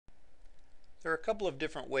There are a couple of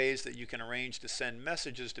different ways that you can arrange to send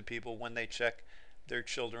messages to people when they check their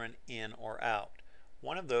children in or out.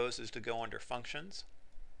 One of those is to go under Functions,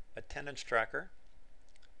 Attendance Tracker,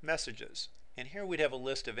 Messages. And here we'd have a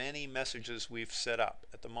list of any messages we've set up.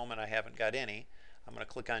 At the moment I haven't got any. I'm going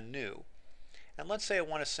to click on New. And let's say I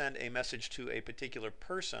want to send a message to a particular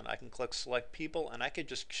person. I can click Select People and I could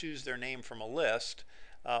just choose their name from a list,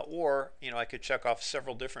 or I could check off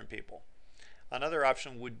several different people. Another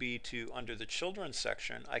option would be to, under the Children's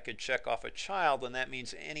section, I could check off a child, and that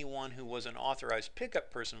means anyone who was an authorized pickup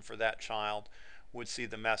person for that child would see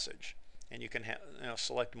the message. And you can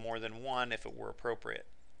select more than one if it were appropriate.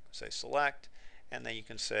 Say Select, and then you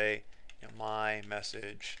can say My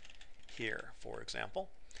message here, for example.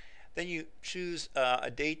 Then you choose a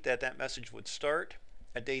date that that message would start,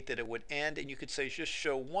 a date that it would end, and you could say just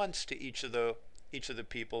show once to each of the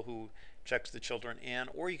people who checks the children in,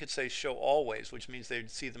 or you could say show always, which means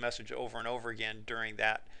they'd see the message over and over again during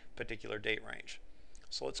that particular date range.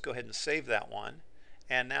 So let's go ahead and save that one.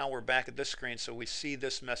 And now we're back at this screen, so we see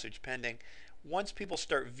this message pending. Once people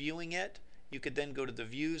start viewing it, you could then go to the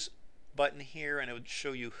Views button here, and it would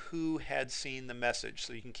show you who had seen the message,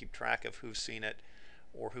 so you can keep track of who's seen it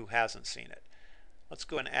or who hasn't seen it. Let's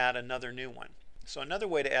go and add another new one. So another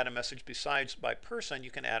way to add a message besides by person, you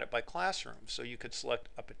can add it by classroom. So you could select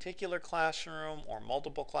a particular classroom or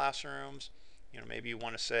multiple classrooms. Maybe you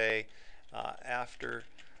want to say after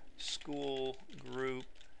school group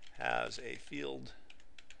has a field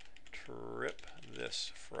trip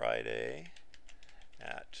this Friday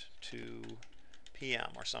at 2 p.m.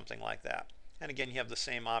 or something like that. And again, you have the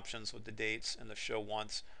same options with the dates and the show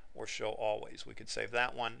once or show always. We could save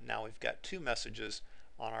that one. Now we've got two messages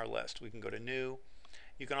on our list. We can go to New.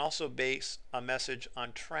 You can also base a message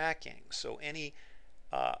on tracking. So any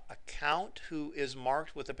account who is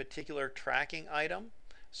marked with a particular tracking item.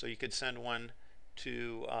 So you could send one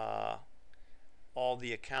to all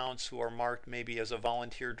the accounts who are marked maybe as a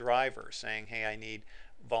volunteer driver, saying, hey, I need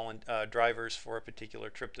drivers for a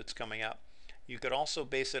particular trip that's coming up. You could also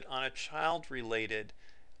base it on a child-related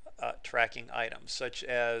tracking item, such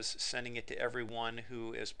as sending it to everyone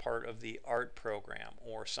who is part of the art program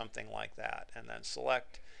or something like that, and then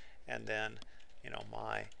select, and then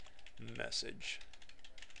my message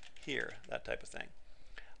here, that type of thing.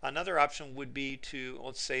 Another option would be to,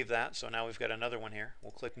 let's save that, so now we've got another one here.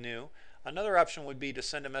 We'll click New. Another option would be to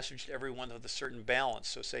send a message to everyone with a certain balance.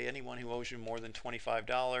 So say anyone who owes you more than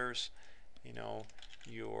 $25,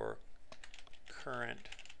 your current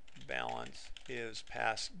balance is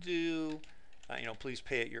past due. Please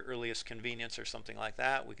pay at your earliest convenience or something like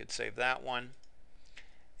that. We could save that one.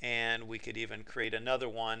 And we could even create another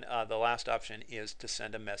one. The last option is to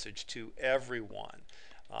send a message to everyone.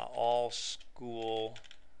 All school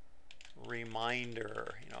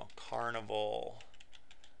reminder, carnival,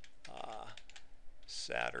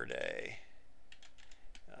 Saturday,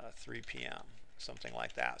 3 p.m. something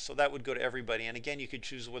like that. So that would go to everybody. And again, you could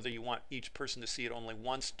choose whether you want each person to see it only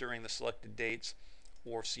once during the selected dates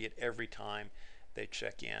or see it every time they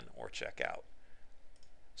check in or check out.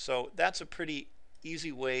 So that's a pretty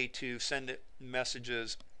easy way to send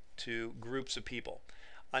messages to groups of people.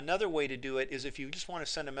 Another way to do it is if you just want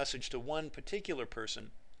to send a message to one particular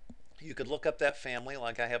person, you could look up that family,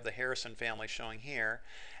 like I have the Harrison family showing here,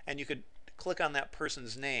 and you could click on that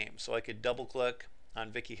person's name. So I could double click on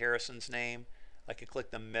Vicki Harrison's name. I could click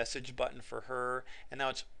the message button for her, and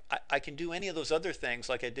now I can do any of those other things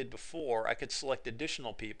like I did before. I could select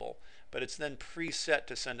additional people, but it's then preset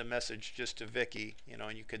to send a message just to Vicki,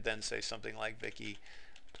 and you could then say something like, Vicki,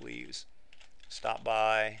 please stop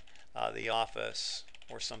by the office,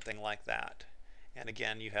 or something like that. And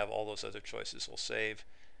again, you have all those other choices. We'll save,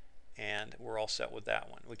 and we're all set with that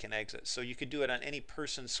one. We can exit. So you could do it on any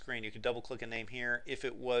person's screen. You could double click a name here. If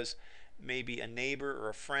it was maybe a neighbor or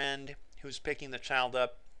a friend who's picking the child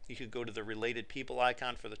up, you could go to the related people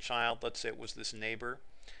icon for the child. Let's say it was this neighbor.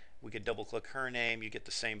 We could double click her name. You get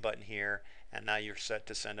the same button here, and now you're set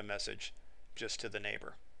to send a message just to the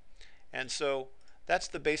neighbor. And so that's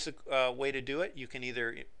the basic way to do it. You can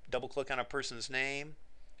either double click on a person's name,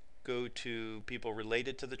 go to people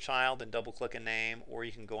related to the child and double click a name, or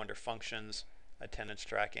you can go under Functions, Attendance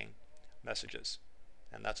Tracking, Messages.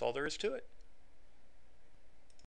 And that's all there is to it.